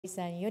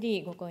さんよ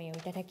りご講演をい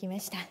ただきま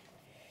した。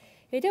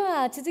で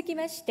は続き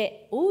まし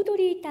て、オード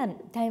リー・タン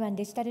台湾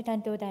デジタル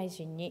担当大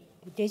臣に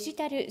デジ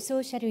タル・ソ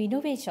ーシャル・イ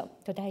ノベーション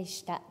と題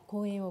した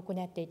講演を行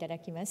っていただ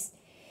きます。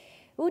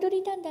オードリ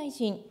ー・タン大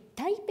臣、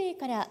台北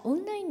からオ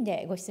ンライン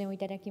でご出演をい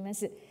ただきま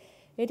す。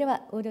で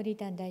は、オードリー・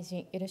タン大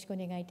臣、よろしくお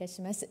願いいた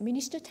します。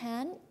Minister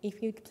Tan,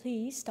 if you'd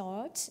please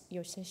start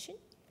your session.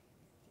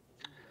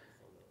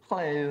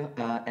 Hello,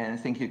 and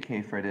thank you,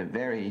 Kay, for the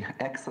very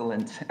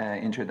excellent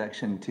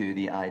introduction to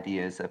the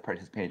ideas of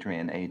participatory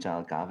and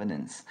agile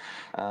governance.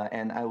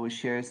 And I will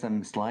share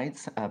some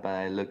slides, but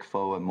I look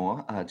forward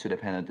more to the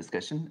panel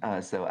discussion.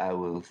 So I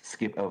will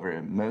skip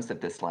over most of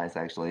the slides,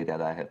 actually,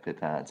 that I have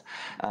prepared.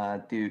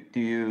 Do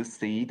you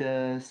see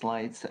the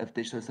slides of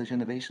digital social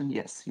innovation?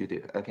 Yes, you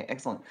do. Okay,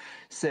 excellent.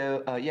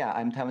 So yeah,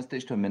 I'm Taiwan's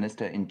digital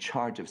minister in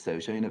charge of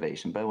social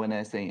innovation. But when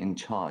I say in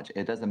charge,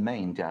 it doesn't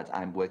mean that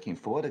I'm working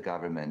for the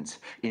government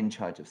in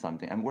charge of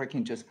something. I'm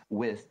working just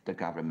with the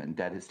government.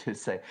 That is to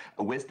say,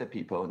 with the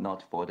people,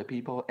 not for the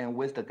people, and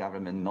with the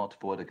government, not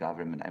for the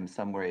government. I'm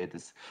somewhere at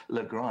this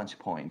Lagrange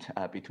point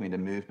between the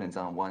movements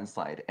on one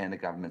side and the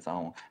governments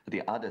on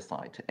the other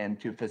side. And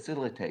to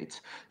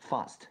facilitate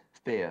fast,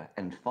 fair,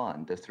 and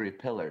fun, the three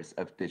pillars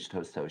of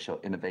digital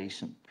social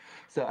innovation.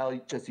 So I'll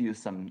just use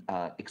some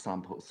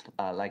examples.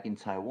 Like in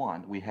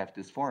Taiwan, we have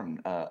this form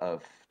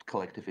of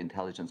collective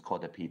intelligence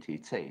called the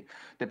PTT.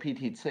 The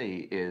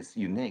PTT is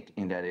unique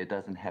in that it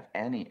doesn't have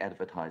any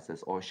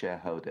advertisers or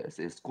shareholders.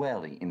 It's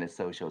squarely in the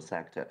social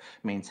sector,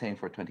 maintained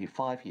for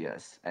 25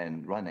 years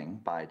and running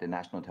by the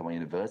National Taiwan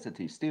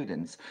University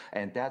students.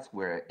 And that's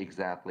where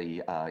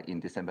exactly in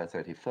December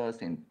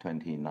 31st in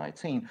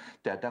 2019,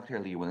 that Dr.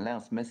 Li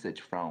Wenliang's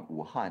message from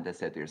Wuhan that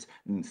said there's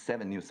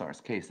 7 new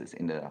SARS cases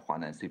in the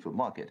Huanan seafood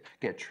market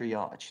get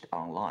triaged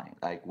online,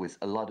 like with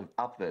a lot of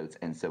upvotes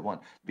and so on.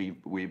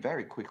 We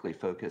very quickly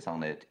focus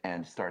on it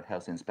and start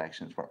health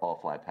inspections for all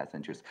flight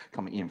passengers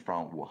coming in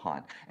from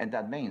Wuhan. And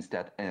that means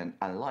that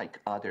unlike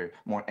other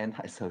more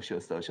anti-social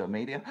social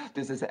media,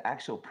 this is an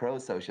actual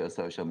pro-social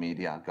social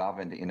media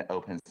governed in an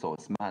open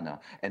source manner,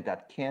 and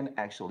that can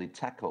actually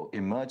tackle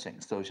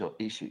emerging social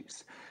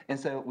issues. And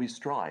so we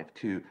strive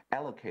to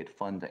allocate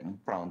funding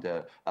from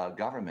the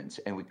government,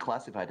 and we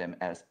classify them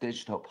as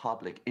digital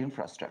public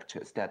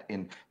infrastructures that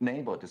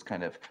enable this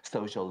kind of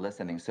social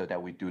listening so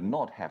that we do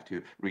not have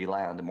to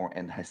rely on the more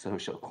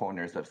anti-social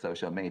corners of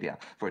social media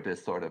for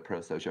this sort of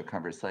pro-social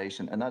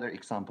conversation. Another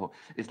example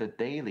is the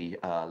daily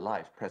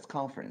live press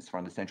conference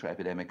from the Central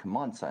Epidemic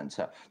Command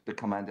Center. The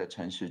commander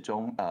Chen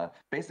Shizhong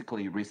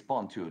basically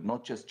respond to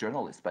not just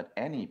journalists, but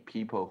any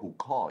people who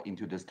call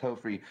into this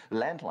toll-free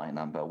landline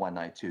number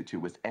 1922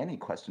 with any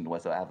question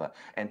whatsoever,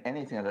 and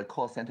anything that the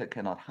call center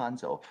cannot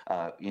handle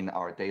in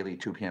our daily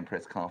 2 p.m.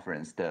 press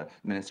conference, the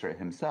minister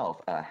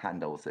himself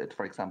handles it.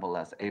 For example,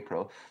 last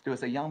April, there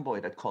was a young boy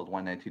that called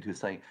 1922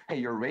 saying, hey,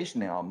 you're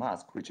rationing our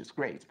mask, which is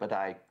great, but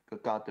I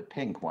got the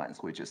pink ones,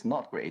 which is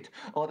not great.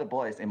 All the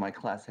boys in my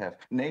class have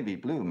navy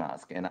blue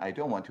mask, and I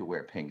don't want to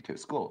wear pink to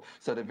school.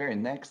 So the very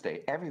next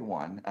day,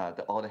 everyone,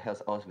 all the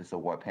health officers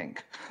wore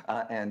pink.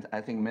 And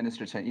I think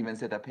Minister Chen even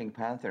said that Pink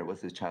Panther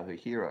was his childhood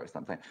hero or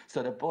something.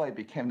 So the boy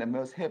became the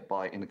most hip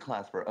boy in the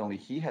class, for only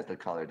he has the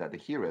color that the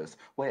heroes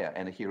wear,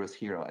 and the hero's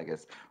hero, I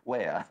guess,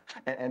 wear.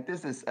 And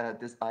this is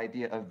this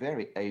idea of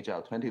very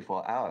agile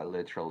 24-hour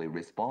literally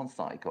response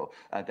cycle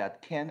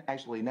that can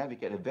actually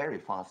navigate a very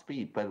fast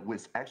speed, but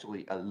with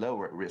actually a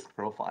lower risk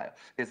profile.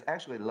 It's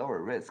actually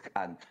lower risk,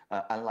 and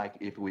unlike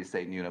if we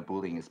say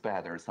bullying is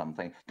bad or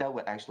something, that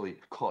would actually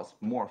cause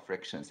more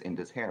frictions in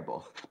this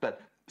hairball.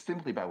 But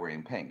simply by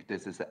wearing pink,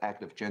 this is an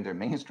act of gender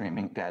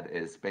mainstreaming that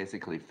is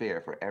basically fair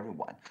for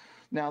everyone.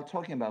 Now,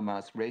 talking about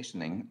mask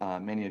rationing,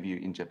 many of you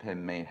in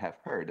Japan may have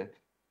heard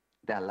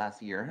that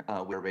last year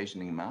we were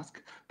rationing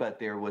masks, but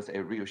there was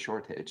a real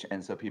shortage,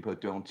 and so people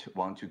don't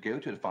want to go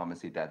to the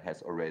pharmacy that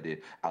has already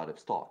out of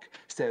stock.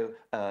 So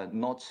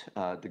not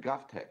the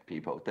GovTech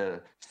people,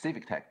 the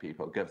civic tech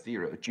people,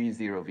 GovZero,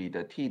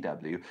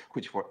 G0V.TW,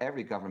 which for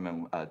every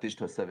government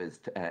digital service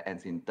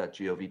ends in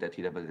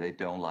 .gov.tw they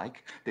don't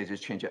like, they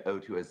just change an O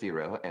to a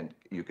 0, and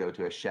you go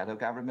to a shadow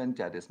government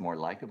that is more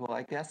likable,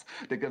 I guess.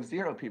 The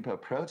GovZero people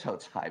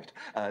prototyped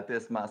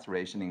this mass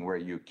rationing where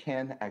you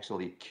can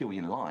actually queue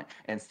in line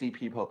and see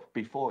people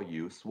before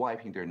you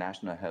swiping their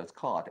national health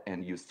card,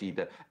 and you see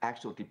the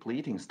actual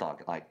depleting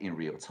stock like in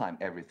real time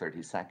every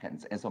 30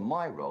 seconds. And so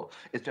my role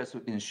is just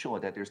to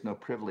ensure that there's no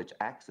privileged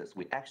access.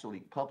 We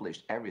actually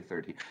publish every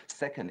 30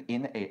 seconds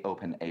in an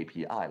open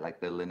API, like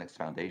the Linux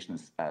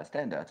Foundation's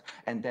standard.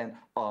 And then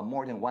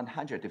more than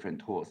 100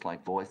 different tools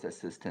like voice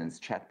assistants,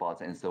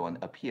 chatbots, and so on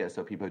appear,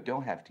 so people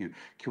don't have to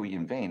queue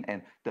in vain.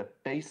 And the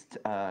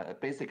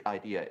basic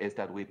idea is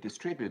that we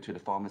distribute to the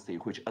pharmacy,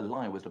 which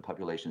align with the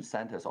population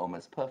centers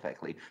almost perfectly.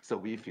 perfectly, so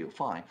we feel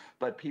fine.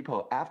 But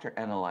people, after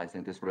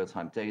analyzing this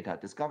real-time data,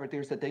 discover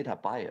there's a data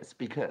bias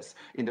because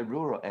in the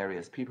rural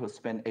areas, people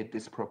spend a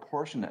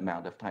disproportionate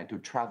amount of time to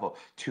travel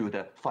to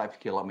the 5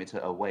 kilometer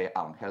away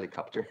on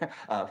helicopter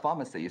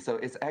pharmacy. So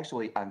it's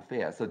actually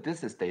unfair. So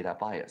this is data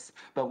bias.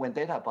 But when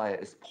data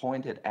bias is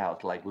pointed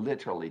out like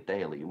literally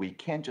daily, we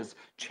can't just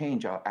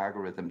change our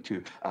algorithm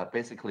to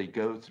basically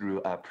go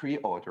through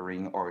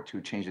pre-ordering or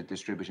to change the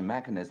distribution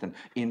mechanism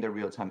in the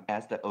real time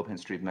as the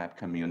OpenStreetMap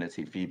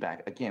community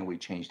feedback. Again, we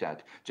changed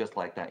that just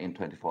like that in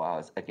 24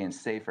 hours. Again,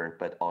 safer,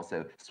 but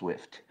also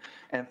swift.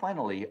 And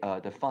finally,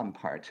 the fun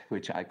part,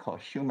 which I call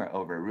humor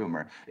over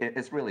rumor,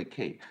 is really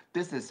key.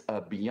 This is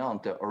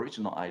beyond the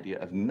original idea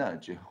of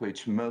nudge,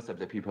 which most of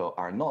the people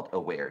are not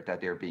aware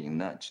that they're being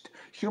nudged.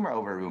 Humor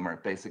over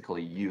rumor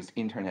basically use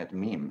internet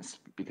memes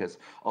because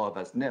all of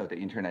us know the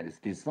internet is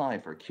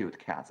designed for cute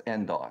cats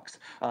and dogs.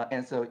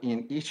 And so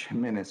in each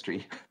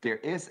ministry, there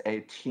is a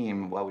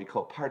team, what we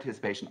call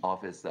participation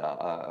office,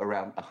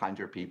 around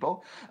 100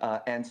 people,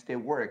 and they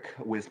work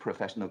with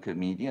professional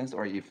comedians,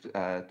 or if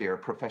they're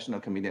professional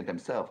comedians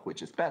themselves,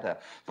 which is better.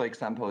 For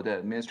example,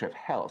 the Ministry of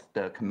Health,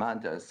 the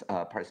commander's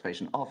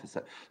participation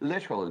officer,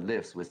 literally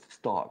lives with this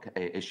dog,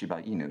 a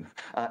Shiba Inu.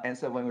 And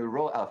so when we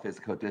roll out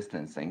physical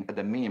distancing,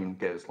 the meme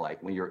goes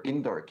like, when you're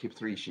indoor, keep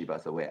 3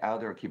 Shibas away,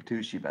 outdoor, keep 2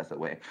 Shibas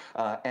away.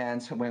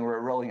 And when we're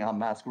rolling out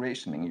mask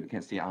rationing, you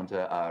can see on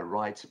the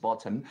right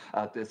bottom,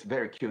 this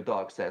very cute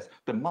dog says,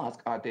 the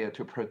masks are there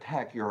to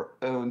protect your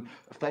own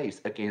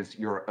face against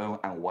your own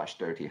unwashed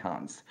dirty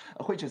hands,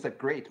 which is a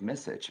great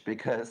message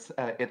because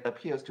it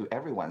appeals to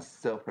everyone's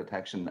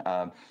self-protection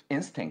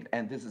instinct.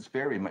 And this is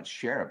very much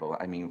shareable.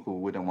 I mean, who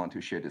wouldn't want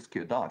to share this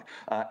cute dog?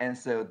 And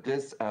so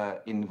this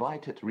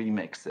invited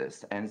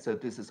remixes. And so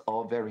this is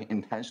all very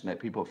intentional.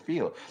 People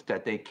feel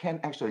that they can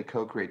actually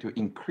co-create to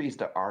increase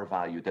the R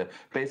value, the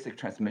basic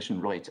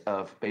transmission rate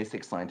of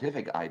basic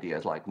scientific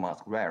ideas like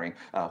mask wearing,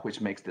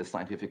 which makes the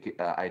scientific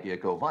idea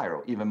go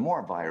viral, even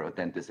more viral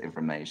than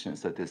disinformation.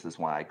 So this is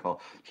why I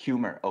call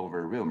humor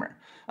over rumor.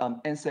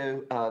 And so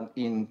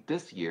in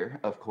this year,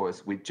 of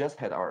course, we just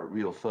had our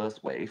real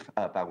first wave,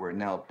 but we're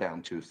now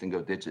down to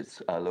single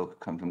digits local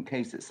confirmed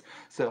cases.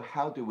 So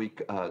how do we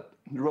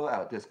roll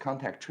out this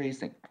contact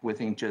tracing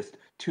within just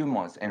 2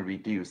 months and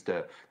reduce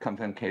the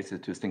confirmed cases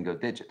to single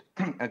digit?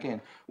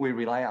 Again, we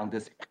rely on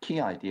this key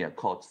idea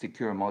called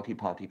secure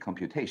multi-party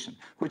computation,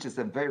 which is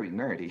a very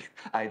nerdy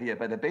idea,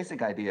 but the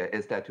basic idea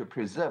is that to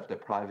preserve the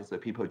privacy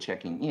of people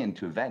checking in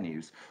to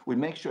venues, we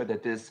make sure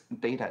that this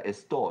data is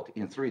stored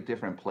in 3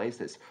 different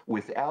places.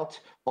 Without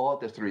all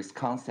the 3's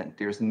consent,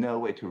 there's no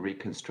way to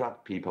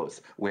reconstruct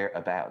people's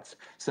whereabouts.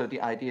 So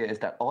the idea is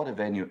that all the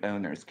venue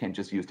owners can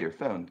just use their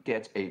phone,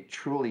 get a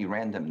truly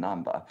random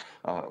number,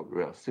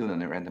 well,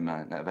 pseudonym random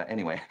number, but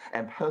anyway,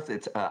 and post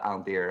it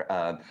on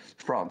their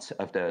front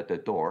of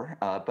the door.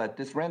 But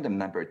this random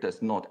number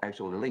does not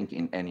actually link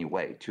in any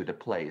way to the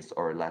place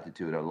or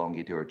latitude or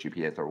longitude or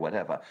GPS or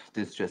whatever.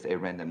 This is just a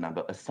random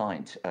number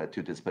assigned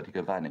to this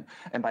particular venue.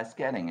 And by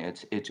scanning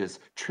it, it just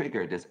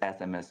triggered this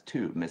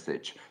SMS2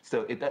 message.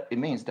 So it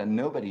means that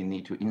nobody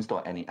need to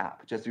install any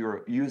app. Just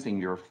you're using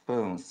your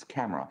phone's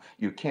camera.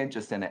 You can't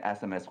just send an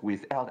SMS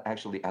without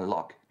actually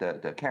unlock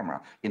the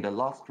camera. In the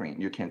lock screen,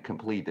 you can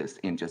complete this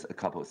in just a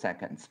couple of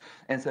seconds.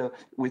 And so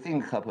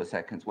within a couple of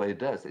seconds, what it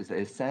does is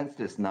it sends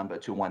this number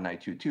to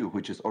 1922,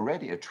 which is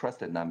already a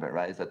trusted number,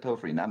 right? It's a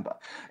toll-free number.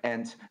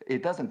 And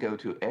it doesn't go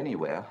to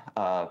anywhere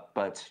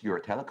but your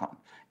telecom.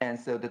 And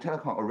so the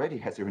telecom already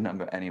has your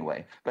number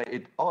anyway, but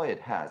all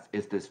it has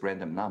is this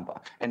random number,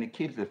 and it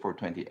keeps it for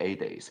 28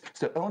 days.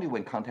 So only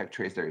when contact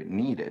tracer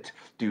need it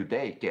do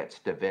they get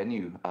the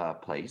venue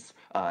place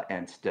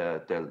and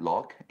the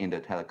log in the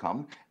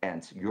telecom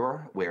and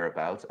your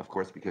whereabouts, of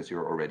course, because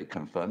you're already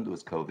confirmed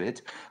with COVID.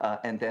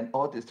 And then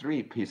all the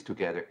 3 pieces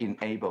together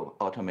enable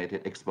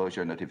automated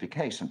exposure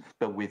notification.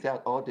 But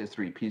without all the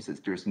 3 pieces,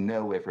 there's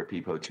no way for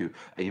people to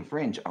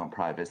infringe on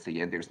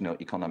privacy, and there's no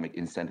economic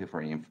incentive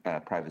for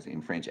privacy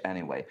infringe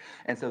anyway.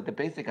 And so the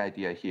basic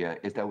idea here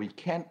is that we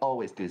can't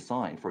always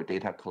design for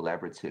data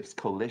collaboratives,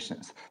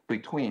 coalitions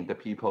between the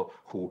people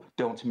who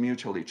don't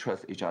mutually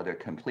trust each other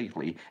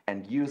completely,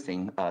 and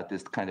using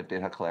this kind of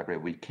data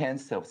collaborative, we can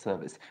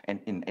self-service and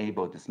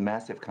enable this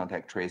massive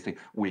contact tracing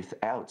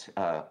without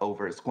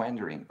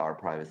over-squandering our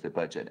privacy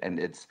budget. And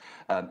it's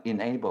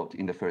enabled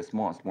in the first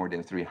month more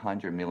than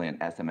 300 million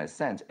SMS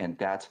sent, and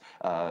that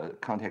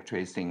contact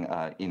tracing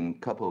in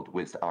coupled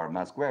with our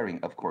mask wearing,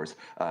 of course,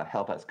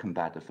 help us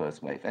combat the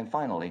first wave. And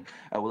finally,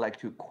 I would like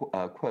to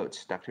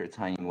quote Dr.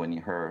 Tsai Ing-wen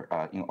in her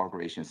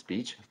inauguration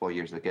speech 4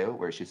 years ago,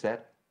 where she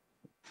said,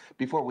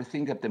 "Before we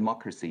think of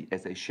democracy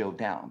as a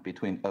showdown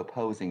between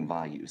opposing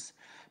values,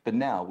 but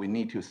now we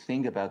need to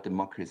think about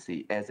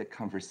democracy as a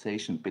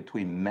conversation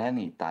between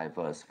many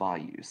diverse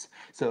values."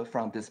 So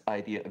from this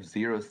idea of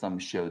zero-sum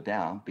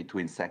showdown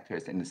between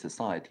sectors in the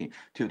society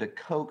to the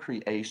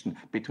co-creation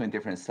between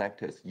different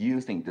sectors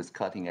using this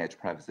cutting-edge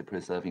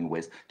privacy-preserving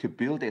ways to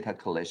build data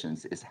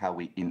coalitions is how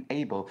we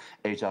enable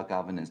agile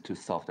governance to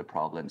solve the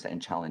problems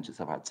and challenges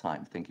of our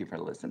time. Thank you for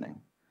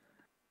listening.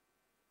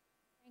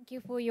 Thank Thank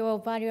you for your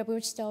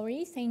valuable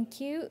story.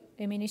 Thank you,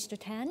 Minister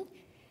Tan.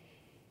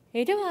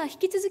 では引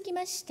き続き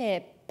まし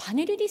てパ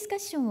ネルディスカッ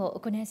ションを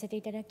行わせて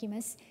いただき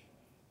ます。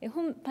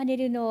本パネ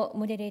ルの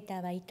モデレータ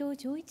ーは伊藤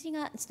浄一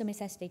が務め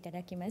させていた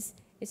だきます。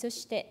そ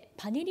して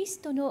パネリ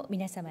ストの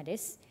皆様で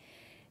す。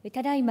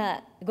ただい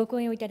まご講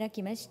演をいただ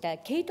きました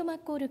ケイト・マッ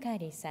コール・カー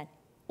リーさん、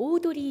オ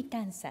ードリー・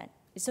タンさん、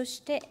そ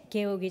して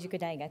慶應義塾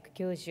大学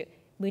教授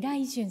村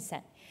井淳さ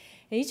ん、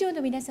以上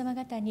の皆様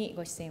方に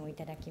ご出演をい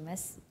ただきま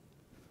す。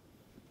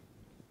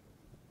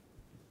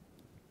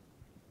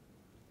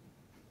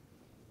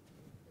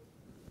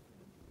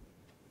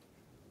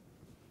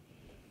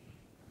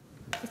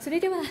そ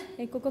れでは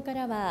ここか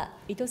らは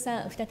伊藤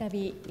さん、再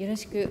びよろ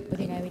しくお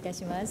願いをいた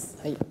します。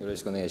はい、よろ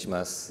しくお願いし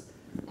ます。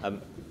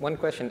One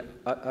question,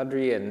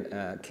 Audrey and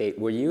Kate,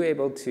 were you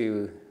able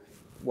to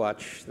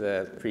watch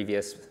the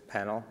previous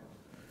panel?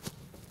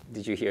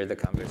 Did you hear the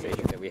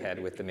conversation that we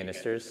had with the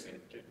ministers?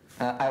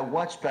 I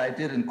watched, but I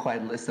didn't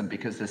quite listen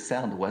because the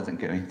sound wasn't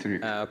going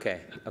through. Okay,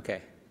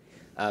 okay.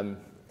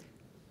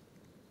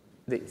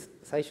 で、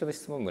最初の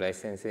質問、村井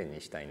先生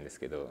にしたいんです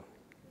けど、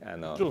ち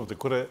ょっと待って、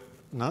これ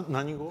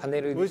何語？パネ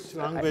ル Which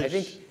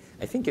language?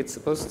 I think it's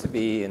supposed to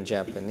be in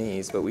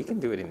Japanese, but we can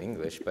do it in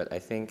English. But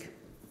I think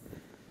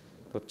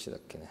どっちだ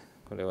っけね。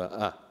これ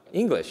は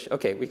English.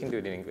 Okay, we can do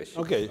it in English.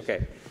 Okay.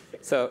 Okay.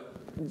 So,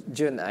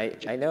 Jun,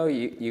 I know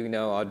you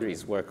know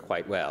Audrey's work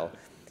quite well,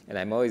 and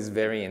I'm always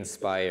very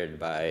inspired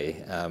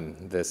by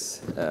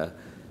this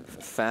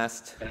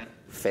fast,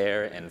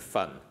 fair, and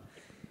fun.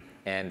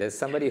 And as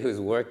somebody who's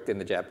worked in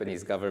the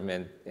Japanese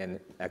government and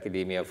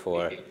academia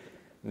for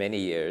many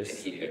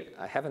years,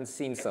 I haven't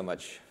seen so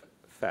much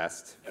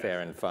fast,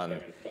 fair, and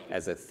fun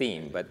as a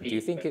theme. But do you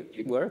think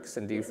it works?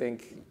 And do you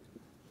think,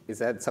 is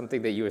that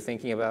something that you were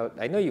thinking about?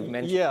 I know you've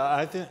mentioned. Yeah,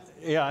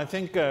 I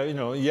think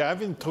I've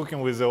been talking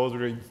with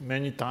Audrey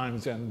many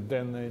times, and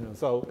then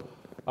so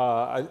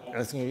I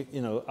think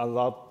a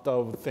lot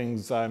of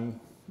things I'm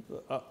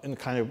in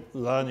kind of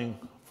learning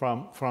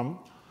from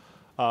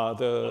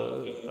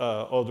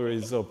the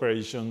Audrey's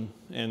operation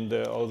and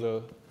all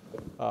the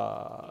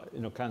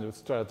kind of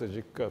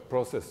strategic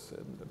process,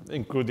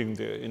 including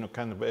the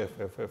kind of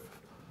FFF,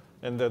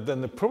 and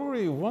then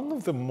probably one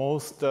of the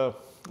most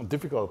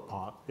difficult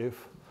part,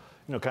 if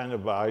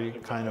I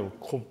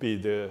copy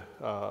the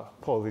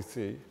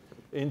policy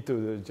into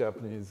the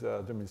Japanese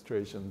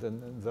administration,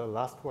 then the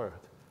last word,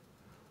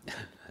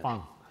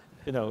 fun,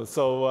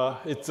 so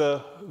it's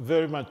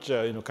very much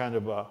it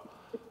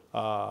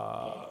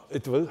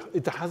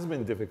has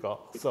been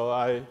difficult. So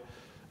I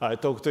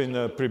talked in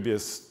a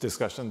previous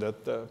discussion that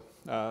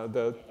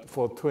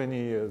for 20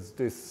 years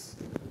this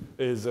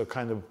is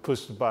kind of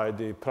pushed by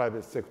the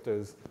private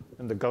sectors,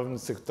 and the government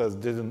sectors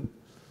didn't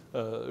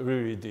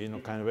really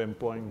kind of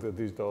employing the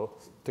digital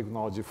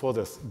technology for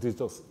the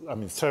digital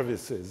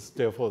services.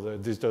 Therefore, the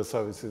digital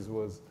services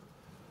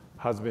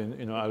has been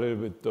a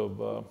little bit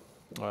of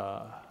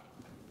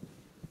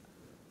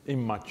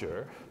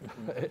immature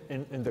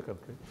in the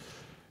country.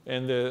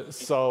 And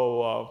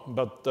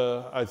but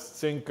I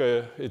think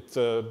it's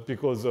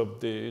because of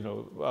the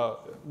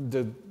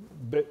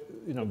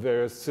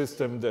various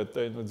systems that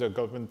the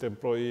government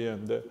employee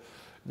and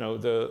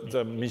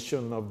the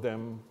mission of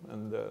them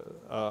and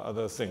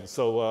other things.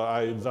 So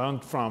I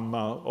learned from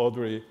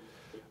Audrey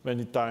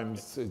many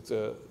times. It's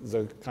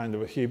the kind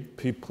of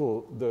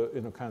people,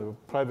 the kind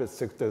of private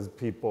sector's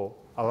people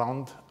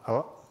around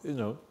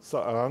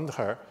around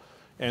her,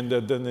 and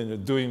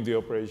then doing the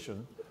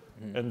operation.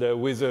 And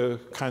with a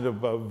kind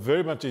of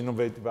very much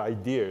innovative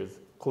ideas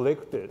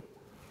collected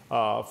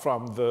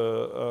from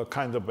the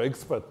kind of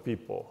expert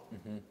people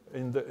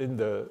in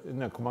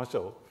the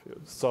commercial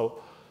field.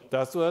 So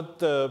that's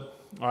what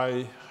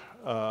I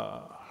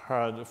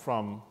heard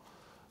from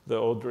the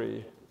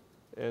Audrey,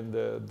 and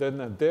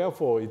then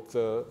therefore it's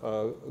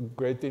a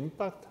great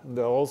impact, and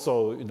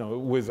also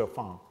with a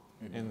fun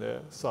in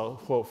there. So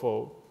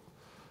for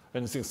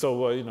anything,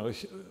 so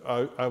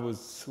I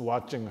was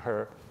watching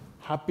her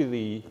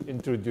happily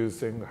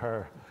introducing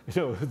her,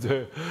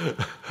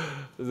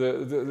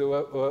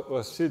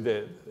 what she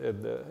did,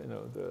 and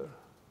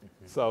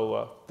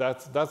so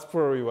that's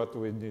probably what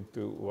we need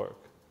to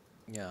work.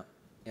 Yeah,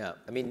 yeah.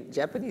 I mean,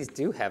 Japanese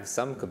do have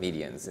some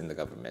comedians in the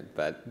government,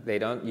 but they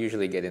don't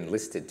usually get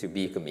enlisted to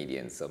be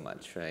comedians so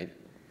much, right?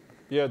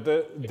 Yeah,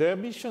 their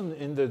mission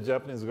in the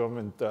Japanese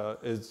government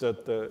is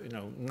that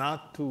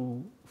not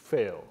to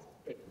fail.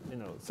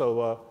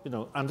 So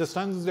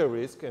understand the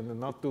risk and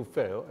not to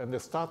fail,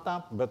 and start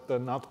up but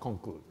not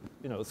conclude.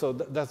 So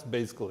that's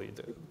basically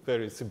the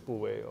very simple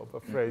way of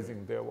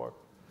phrasing their work.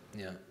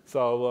 Yeah.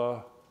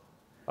 So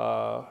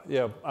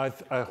yeah,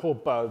 I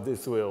hope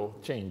this will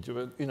change.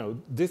 But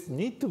this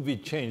need to be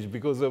changed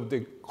because of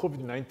the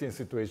COVID-19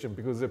 situation.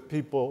 Because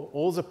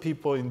all the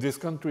people in this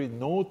country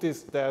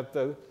noticed that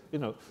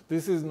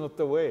this is not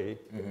the way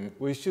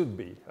we should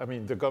be. I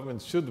mean, the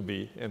government should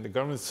be, and the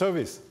government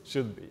service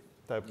should be.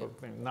 Type of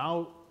thing.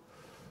 Now,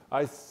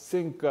 I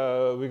think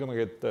we're going to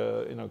get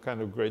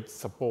kind of great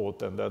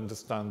support and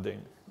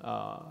understanding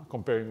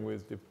comparing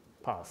with the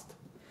past.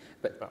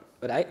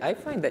 But I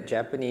find that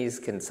Japanese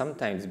can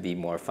sometimes be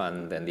more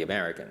fun than the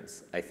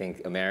Americans. I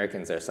think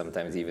Americans are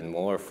sometimes even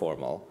more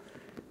formal.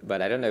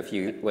 But I don't know if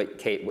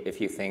Kate,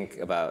 if you think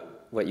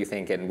about what you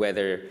think and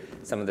whether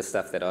some of the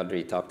stuff that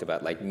Audrey talked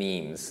about, like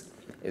memes,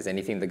 is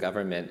anything the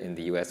government in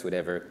the US would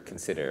ever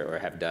consider or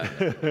have done?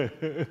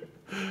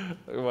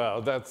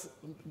 Well, that's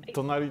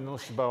tonari no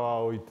shiba wa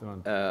aoiな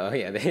んて. Oh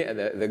yeah,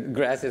 the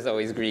grass is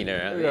always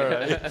greener. Yeah,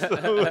 right. So,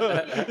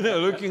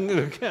 looking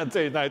at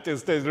the United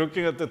States,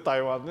 looking at the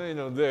Taiwan,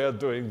 they are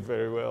doing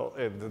very well,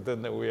 and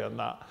then we are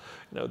not.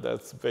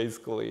 That's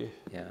basically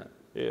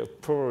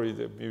probably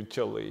the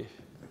mutually.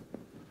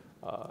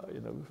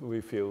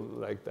 We feel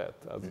like that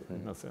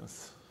in a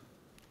sense.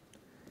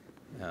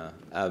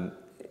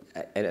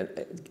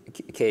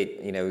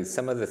 Kate,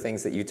 some of the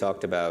things that you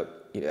talked about,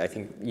 I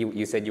think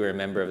you said you were a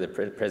member of the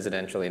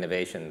Presidential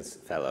Innovations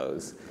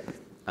Fellows.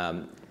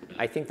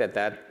 I think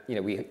that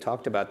we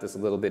talked about this a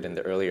little bit in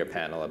the earlier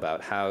panel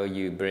about how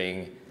you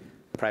bring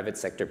private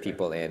sector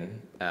people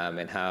in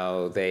and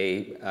how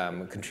they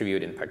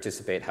contribute and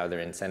participate, how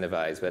they're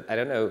incentivized. But I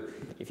don't know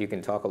if you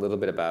can talk a little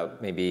bit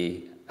about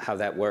maybe how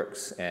that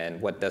works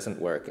and what doesn't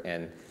work,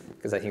 and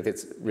because I think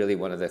that's really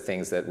one of the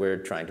things that we're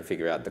trying to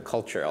figure out, the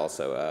culture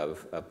also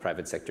of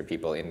private sector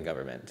people in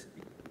government.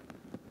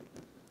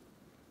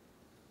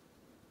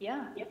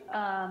 Yeah, it's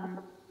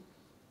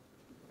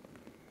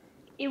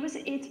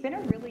been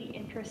a really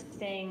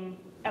interesting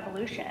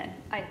evolution,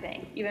 I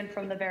think, even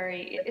from the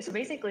so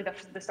basically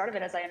the start of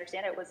it, as I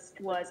understand it, was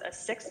a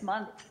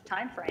 6-month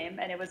time frame,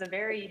 and it was a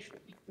very,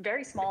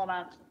 very small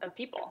amount of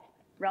people,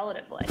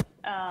 relatively.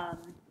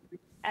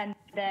 And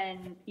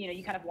then,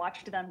 you kind of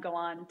watched them go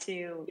on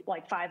to,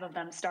 like, 5 of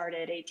them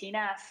started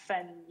 18F,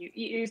 and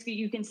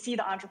you can see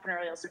the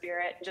entrepreneurial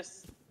spirit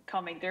just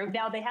coming through.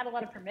 Now, they had a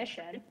lot of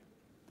permission.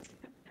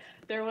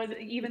 There was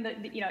even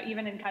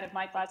even in kind of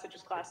my class, which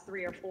was class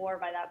 3 or 4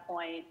 by that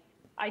point,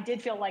 I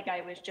did feel like I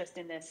was just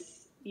in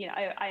this,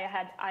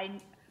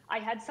 I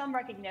had some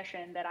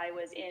recognition that I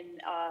was in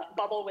a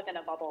bubble within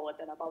a bubble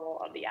within a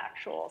bubble of the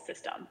actual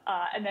system.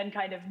 And then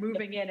kind of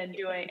moving in and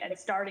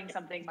starting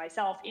something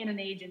myself in an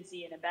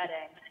agency and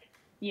embedding,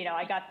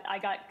 I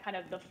got kind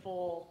of the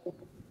full,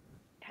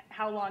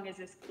 how long is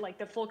this, like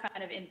the full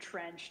kind of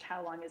entrenched,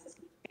 how long is this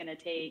going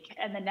to take?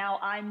 And then now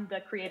I'm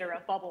the creator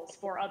of bubbles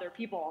for other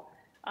people.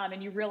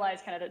 And you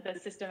realize kind of the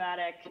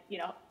systematic,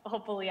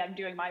 hopefully I'm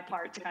doing my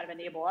part to kind of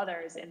enable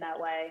others in that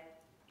way.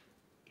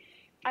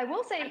 I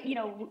will say,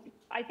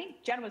 I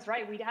think Jen was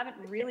right. We haven't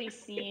really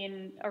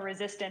seen a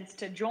resistance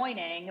to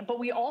joining, but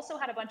we also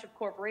had a bunch of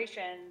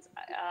corporations,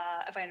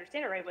 if I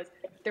understand it right,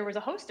 there was a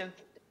host of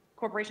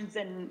corporations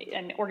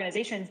and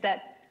organizations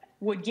that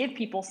would give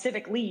people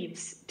civic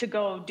leaves to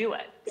go do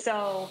it.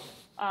 So,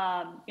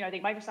 I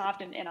think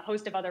Microsoft and a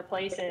host of other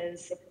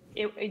places,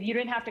 you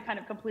didn't have to kind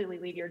of completely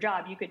leave your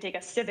job. You could take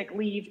a civic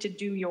leave to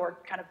do your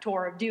kind of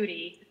tour of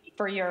duty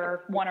for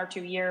your 1 or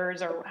 2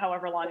 years or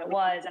however long it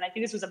was. And I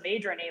think this was a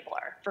major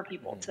enabler for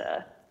people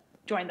to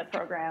join the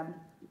program.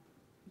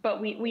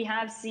 But we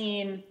have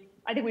seen,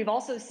 I think we've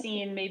also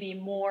seen maybe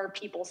more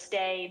people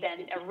stay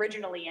than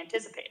originally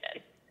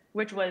anticipated,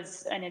 which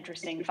was an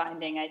interesting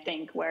finding, I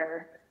think,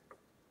 where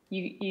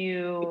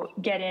you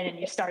get in and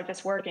you start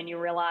this work and you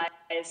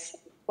realize,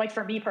 like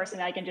for me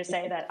personally, I can just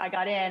say that I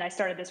got in, I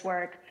started this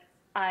work,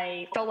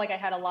 I felt like I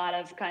had a lot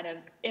of kind of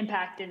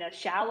impact in a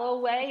shallow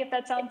way, if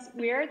that sounds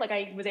weird. Like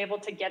I was able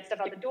to get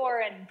stuff out the door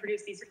and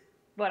produce these,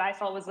 what I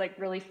felt was like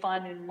really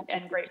fun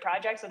and great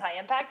projects with high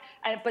impact.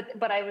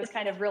 But I was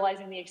kind of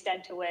realizing the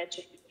extent to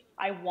which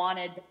I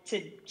wanted to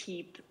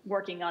keep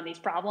working on these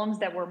problems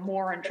that were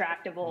more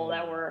intractable,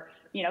 that were,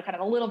 kind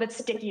of a little bit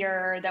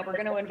stickier, that were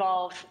going to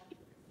involve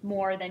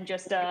more than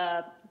just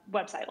a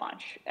website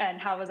launch. And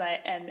how was I,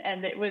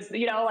 and it was,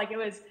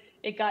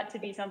 it got to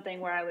be something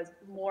where I was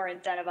more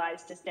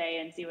incentivized to stay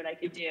and see what I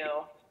could do,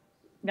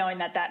 knowing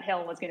that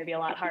hill was going to be a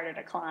lot harder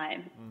to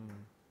climb.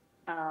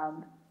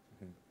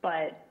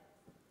 But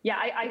yeah,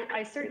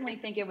 I certainly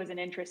think it was an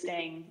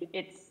interesting,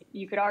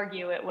 you could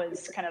argue it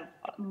was kind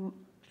of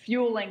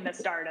fueling the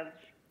start of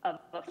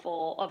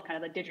kind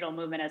of the digital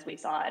movement as we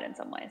saw it in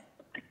some ways.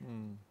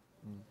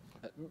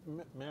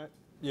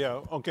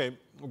 Yeah, okay.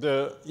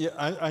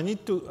 I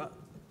need to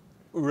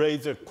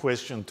raise a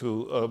question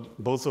to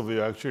both of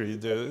you, actually.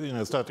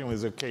 Starting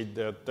with Kate,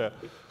 that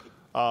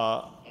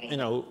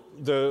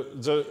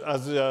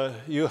as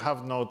you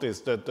have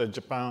noticed that the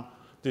Japan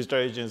Digital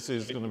Agency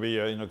is going to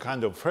be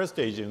kind of first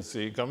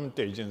agency, government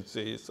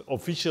agency, is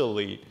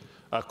officially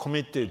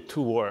committed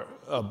to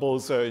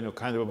both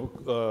kind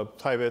of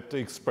private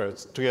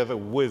experts together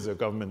with the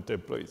government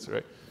employees,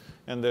 right?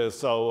 And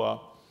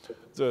so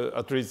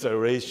at least the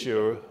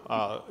ratio,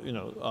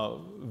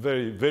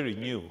 very, very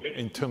new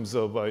in terms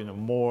of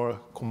more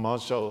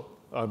commercial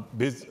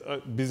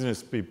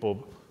business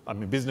people,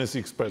 business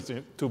experts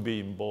to be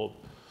involved.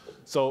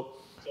 So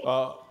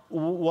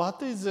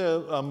what is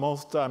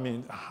most,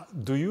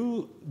 do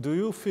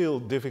you feel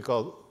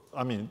difficult,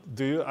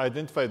 do you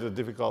identify the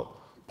difficult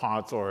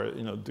parts, or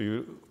do you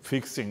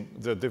fixing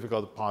the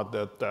difficult part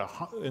that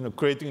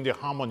creating the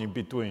harmony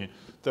between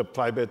the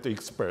private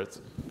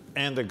experts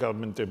and the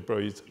government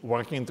employees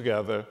working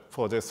together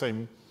for the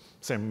same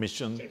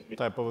mission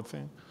type of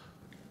thing?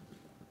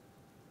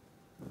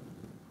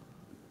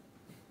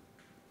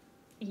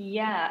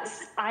 Yes,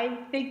 I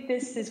think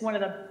this is one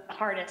of the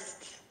hardest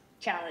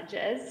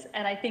challenges,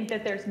 and I think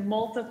that there's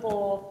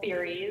multiple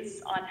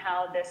theories on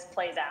how this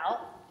plays out.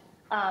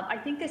 I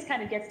think this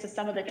kind of gets to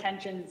some of the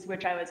tensions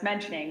which I was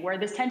mentioning, where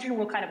this tension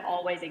will kind of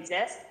always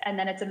exist, and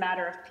then it's a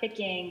matter of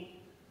picking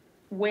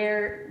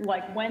where,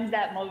 like, when's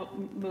that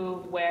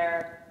move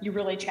where you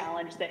really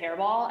challenge the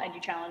hairball and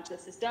you challenge the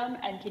system,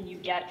 and can you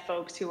get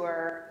folks who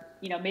are,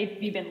 maybe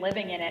you've been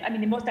living in it. I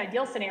mean, the most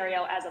ideal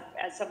scenario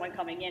as someone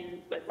coming in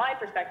with my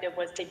perspective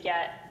was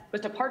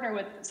to partner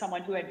with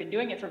someone who had been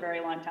doing it for a very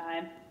long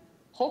time,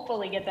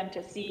 hopefully get them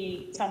to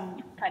see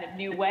some kind of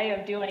new way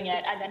of doing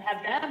it, and then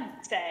have them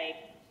say,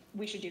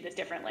 we should do this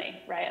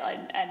differently, right?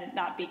 And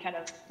not be kind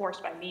of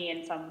forced by me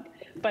in some,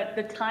 but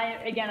the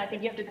time, again, I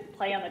think you have to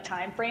play on the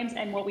time frames.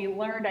 And what we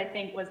learned, I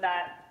think, was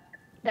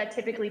that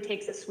typically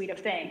takes a suite of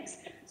things.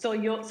 So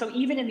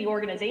even in the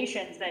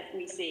organizations that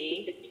we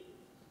see,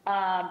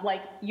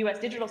 like US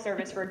Digital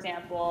Service, for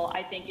example,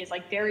 I think is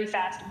like very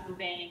fast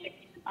moving,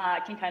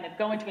 can kind of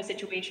go into a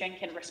situation,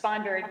 can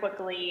respond very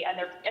quickly,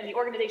 and the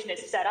organization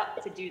is set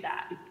up to do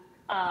that.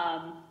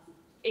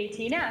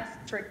 AT&S,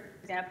 for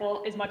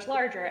example, is much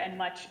larger and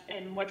much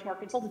more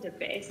consultative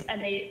based,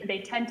 and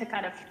they tend to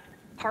kind of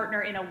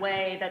partner in a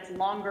way that's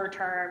longer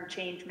term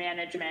change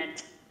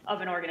management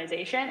of an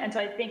organization. And so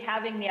I think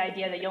having the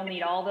idea that you'll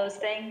need all those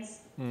things,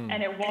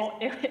 and it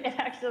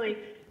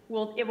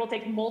will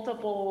take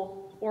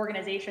multiple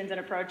organizations and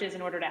approaches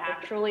in order to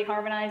actually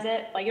harmonize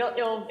it. Like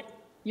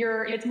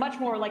it's much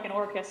more like an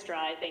orchestra.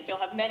 I think you'll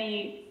have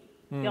many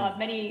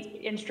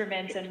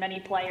instruments and many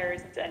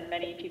players and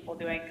many people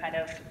doing kind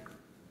of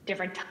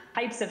different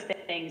types of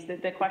things.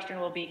 The question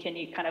will be, can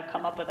you kind of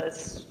come up with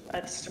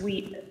a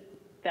suite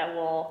that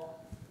will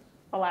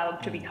allow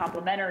them to be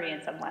complementary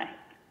in some way?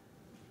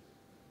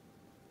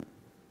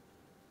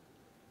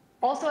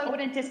 Also, I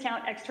wouldn't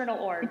discount external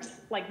orgs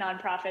like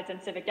nonprofits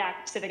and civic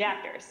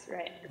actors,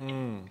 right?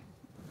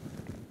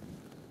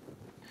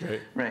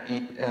 Right.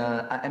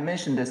 I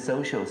mentioned the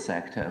social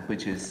sector,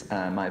 which is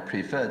my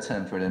preferred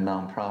term for the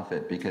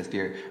nonprofit, because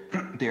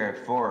they're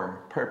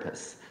for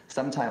purpose,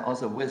 sometimes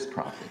also with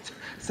profit.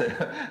 So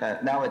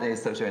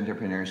nowadays, social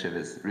entrepreneurship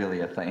is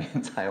really a thing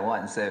in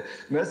Taiwan. So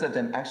most of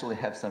them actually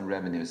have some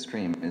revenue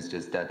stream. It's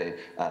just that they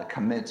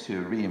commit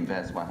to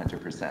reinvest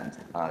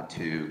 100%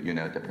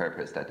 to the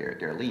purpose that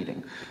they're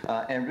leading.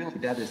 And really,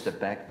 that is the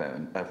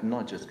backbone of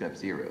not just Grab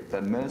Zero,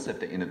 but most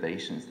of the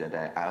innovations that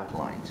I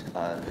outlined.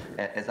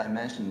 As I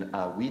mentioned,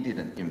 we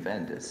didn't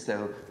invent this.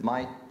 So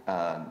my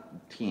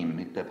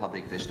team, the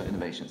public digital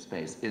innovation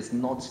space, is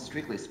not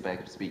strictly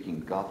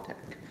speaking GovTech.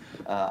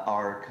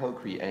 Our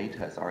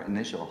co-creators, our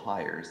initial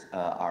hires,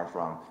 are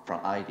from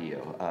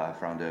IDEO,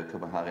 from the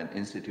Copenhagen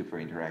Institute for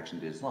Interaction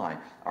Design,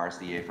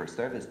 RCA for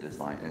Service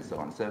Design, and so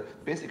on. So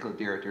basically,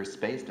 they're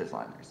space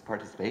designers,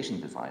 participation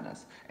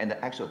designers, and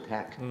the actual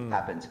tech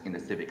happens in the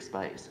civic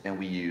space. And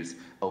we use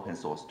open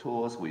source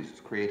tools, we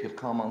use Creative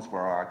Commons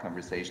for our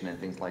conversation and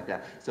things like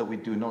that. So we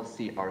do not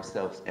see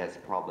ourselves as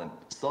problem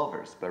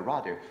solvers, but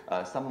rather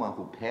someone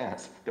who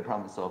pairs the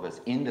problem solvers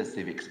in the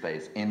civic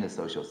space, in the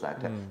social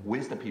sector,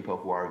 with the people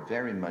who are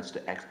very much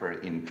the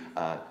expert in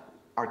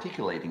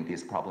articulating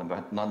this problem,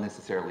 but not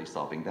necessarily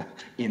solving them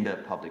in the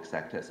public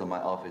sector. So my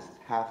office is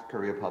half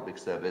career public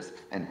service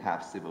and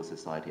half civil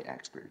society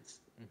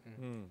experts.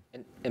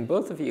 And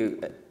both of you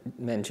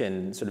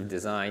mentioned sort of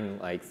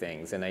design-like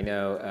things, and I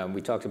know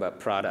we talked about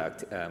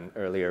product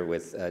earlier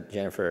with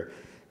Jennifer,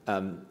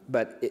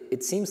 but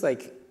it seems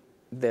like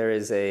there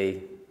is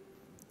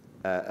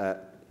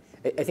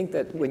I think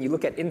that when you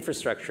look at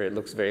infrastructure, it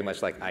looks very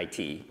much like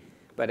IT.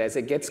 But as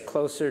it gets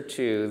closer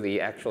to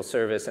the actual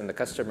service and the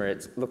customer,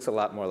 it looks a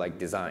lot more like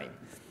design.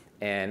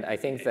 And I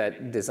think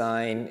that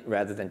design,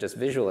 rather than just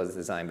visual as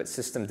design, but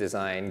system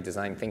design,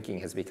 design thinking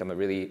has become a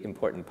really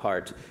important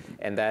part.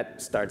 And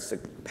that starts to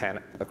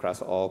pan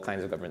across all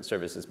kinds of government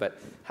services. But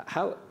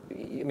how,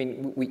 I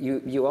mean,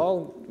 we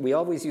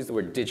always use the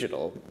word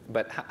digital,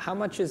 but how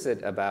much is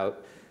it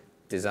about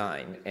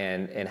design?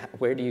 And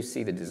where do you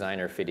see the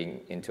designer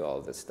fitting into all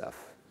of this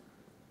stuff?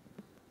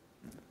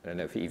 I don't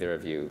know if either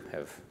of you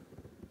have.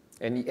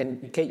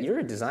 And Kate, you're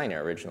a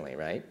designer originally,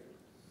 right?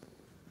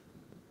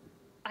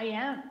 I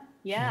am.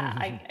 Yeah,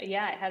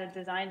 I had a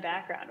design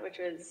background,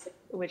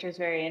 which was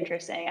very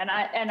interesting.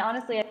 And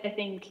honestly, I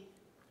think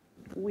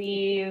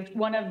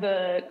one of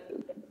the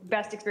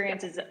best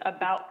experiences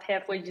about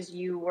PIF was just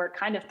you were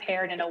kind of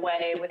paired in a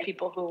way with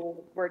people who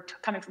were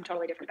coming from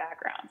totally different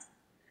backgrounds.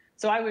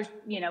 So I was,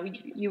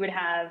 you would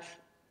have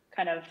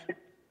kind of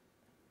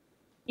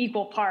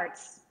equal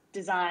parts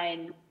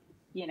design,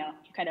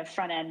 kind of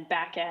front end,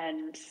 back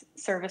end,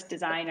 service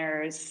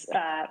designers,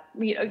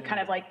 kind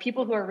of like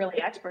people who are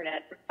really expert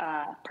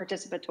at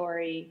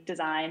participatory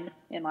design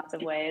in lots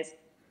of ways.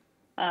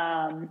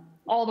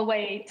 all the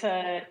way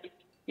to,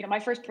 my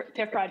first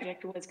PIF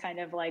project was kind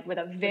of like with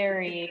a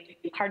very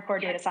hardcore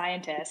data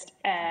scientist.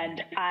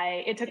 And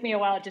it took me a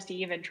while just to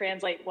even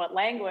translate what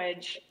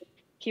language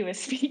he was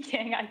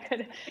speaking.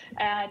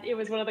 And it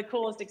was one of the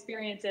coolest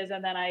experiences.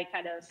 And then I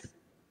kind of,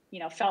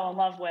 fell in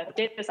love with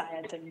data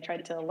science and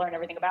tried to learn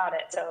everything about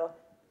it. So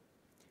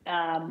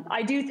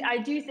I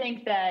do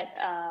think that,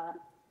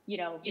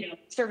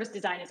 service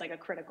design is like a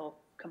critical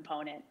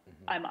component.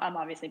 I'm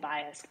obviously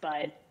biased,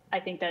 but I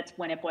think that's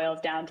when it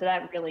boils down to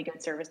that really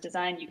good service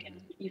design,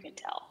 you can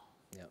tell.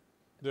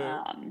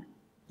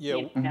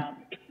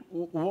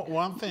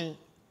 One thing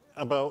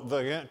about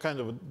the kind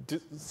of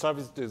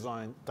service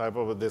design type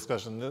of a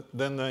discussion,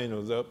 then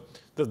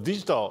the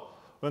digital,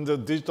 when the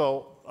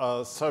digital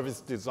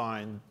service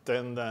design,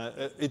 then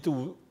it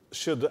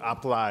should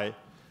apply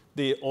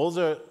the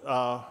other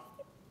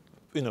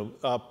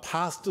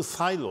past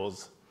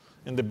silos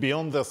and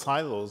beyond the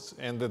silos,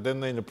 and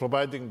then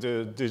providing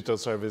the digital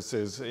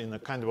services in a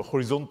kind of a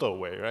horizontal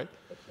way, right?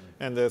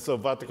 And so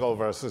vertical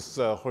versus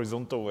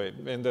horizontal way.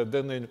 And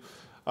then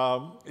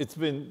it's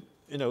been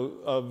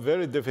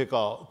very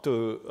difficult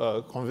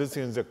to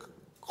convincing the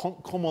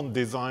common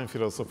design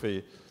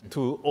philosophy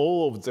to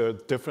all of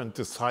the different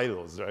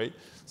silos, right?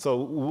 So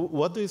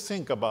what do you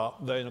think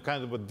about the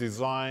kind of a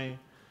design,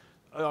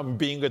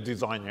 being a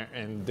designer,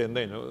 and then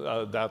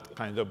that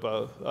kind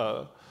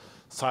of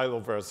silo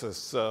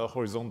versus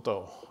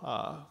horizontal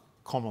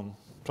common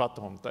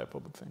platform type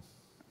of thing?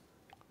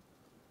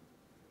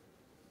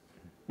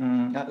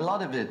 A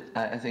lot of it,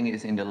 I think,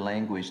 is in the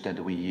language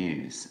that we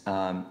use.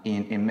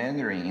 In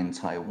Mandarin in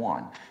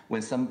Taiwan,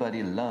 when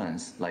somebody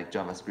learns like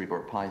JavaScript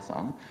or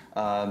Python,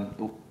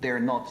 they're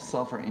not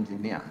software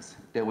engineers.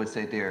 They would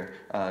say they're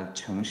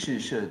程式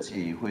设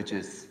计, which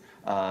is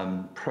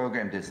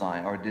program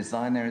design or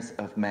designers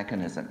of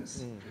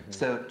mechanisms.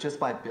 So just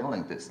by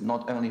building this,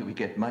 not only we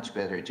get much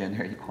better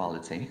gender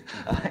equality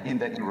in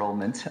the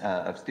enrollment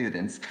of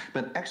students,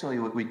 but actually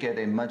we get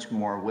a much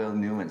more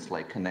well-nuanced,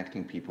 like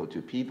connecting people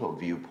to people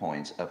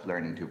viewpoint of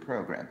learning to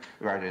program,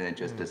 rather than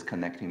just this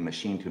connecting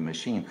machine to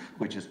machine,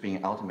 which is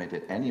being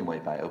automated anyway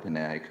by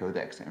OpenAI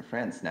Codex and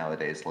friends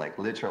nowadays, like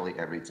literally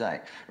every day,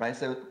 right?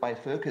 So by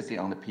focusing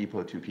on the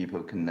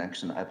people-to-people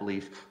connection, I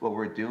believe what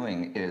we're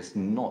doing is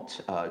not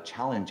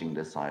challenging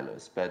the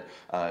silos, but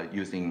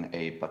using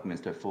a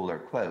Buckminster Fuller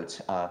quote,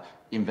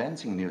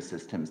 inventing new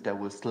systems that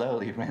will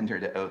slowly render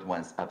the old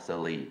ones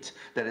obsolete.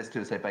 That is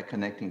to say, by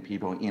connecting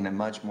people in a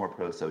much more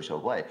pro-social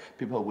way,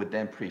 people would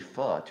then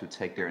prefer to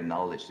take their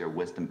knowledge, their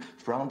wisdom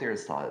from their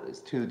silos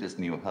to this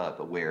new hub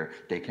where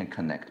they can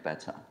connect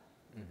better.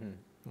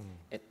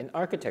 And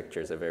architecture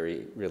is a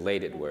very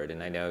related word,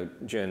 and I know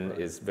Jun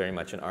is very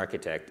much an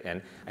architect,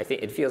 and I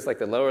think it feels like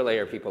the lower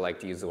layer people like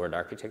to use the word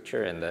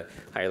architecture, and the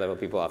higher level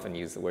people often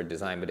use the word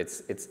design, but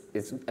it's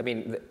I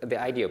mean, the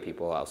IDEO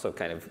people also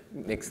kind of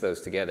mix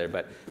those together,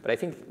 but I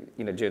think,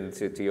 Jun,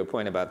 to your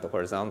point about the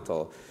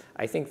horizontal,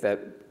 I think that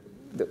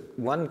the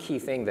one key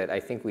thing that I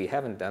think we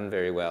haven't done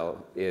very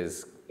well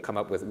is come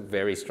up with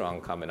very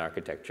strong common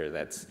architecture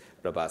that's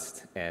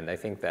robust, and I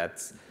think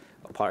that's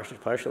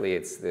partially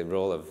it's the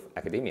role of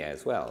academia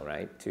as well,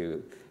 right,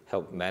 to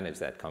help manage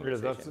that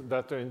conversation.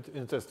 Yeah, that's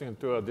interesting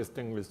to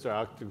distinguish the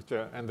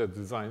architecture and the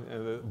design.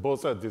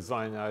 Both are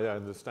design, I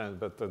understand,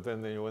 but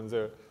then when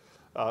the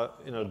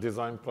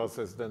design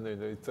process, then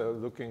it's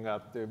looking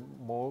at the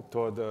more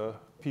toward the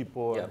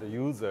people and the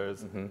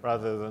users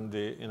rather than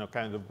the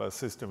kind of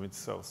system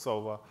itself.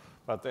 So,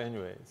 but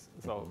anyways,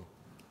 so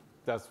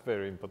that's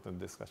very important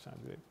discussion, I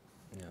believe.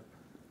 Yeah.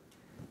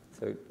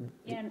 So,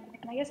 and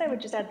I guess I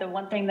would just add the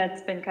one thing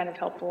that's been kind of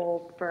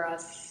helpful for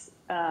us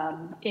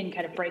in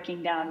kind of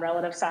breaking down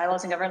relative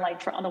silos and government,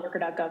 like on the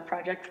worker.gov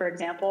project, for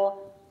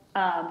example,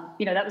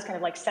 that was kind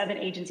of like 7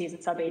 agencies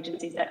and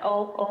sub-agencies that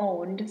all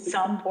owned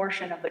some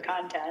portion of the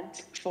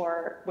content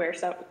for where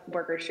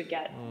workers should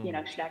get,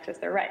 should access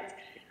their rights.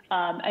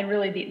 And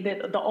really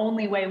the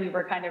only way we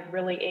were kind of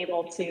really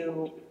able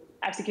to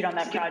execute on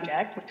that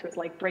project, which was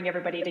like bring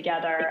everybody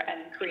together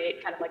and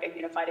create kind of like a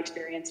unified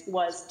experience,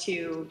 was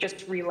to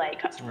just relay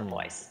customer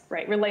voice,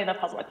 right? Relay the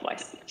public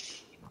voice.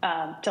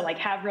 To like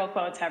have real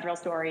quotes, have real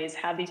stories,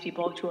 have these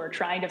people who are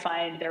trying to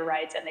find their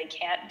rights and they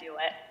can't do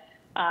it.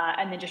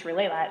 And then just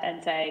relay that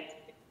and say,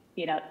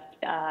 their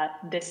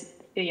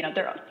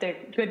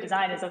good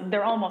design is,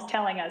 they're almost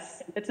telling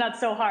us, it's not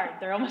so hard.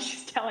 They're almost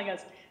just telling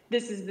us,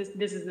 this is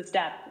the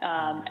step.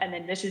 And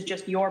then this is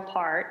just your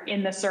part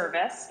in the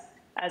service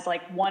as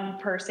like one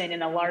person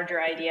in a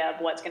larger idea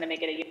of what's going to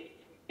make it a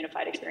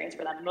unified experience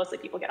for them. And mostly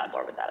people get on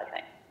board with that, I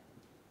think.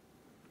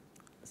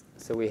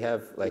 So we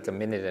have like a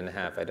minute and a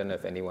half. I don't know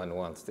if anyone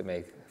wants to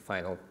make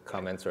final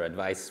comments or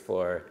advice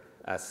for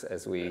us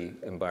as we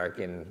embark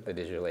in the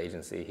digital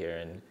agency here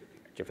in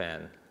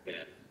Japan.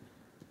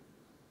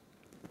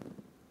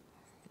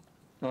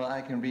 Well,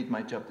 I can read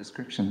my job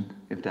description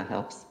if that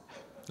helps.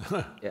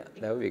 Yeah,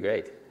 that would be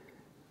great.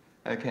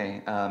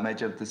 Okay, my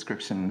job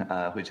description,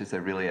 which is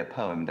really a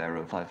poem that I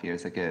wrote 5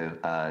 years ago,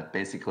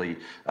 basically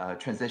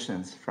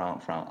transitions from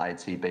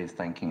IT-based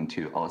thinking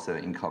to also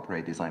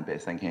incorporate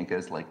design-based thinking. It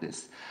goes like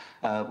this.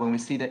 When we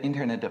see the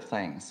Internet of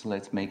Things,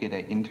 let's make it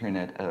an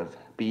Internet of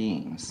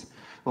Beings.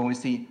 When we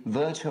see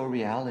virtual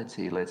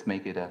reality, let's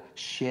make it a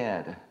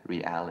shared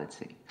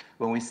reality.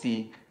 When we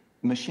see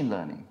machine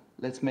learning,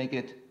 let's make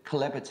it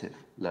collaborative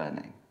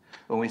learning.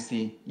 When we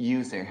see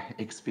user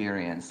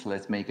experience,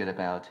 let's make it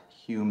about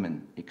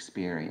human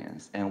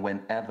experience. And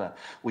whenever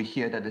we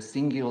hear that the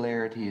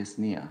singularity is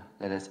near,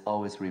 let us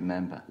always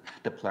remember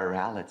the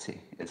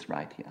plurality is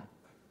right here.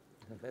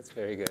 That's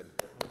very good.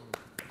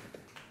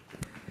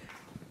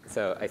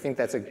 So I think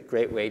that's a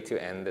great way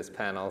to end this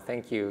panel.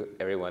 Thank you,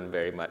 everyone,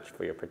 very much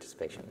for your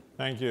participation.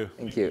 Thank you.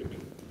 Thank you.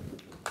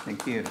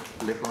 Thank you.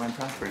 Live long and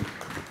prosper.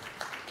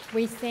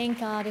 We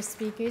thank all the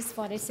speakers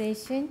for the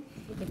session.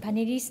 パ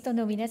ネリスト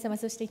の皆様、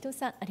そして伊藤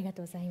さん、ありが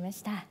とうございま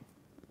した。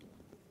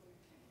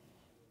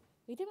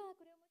では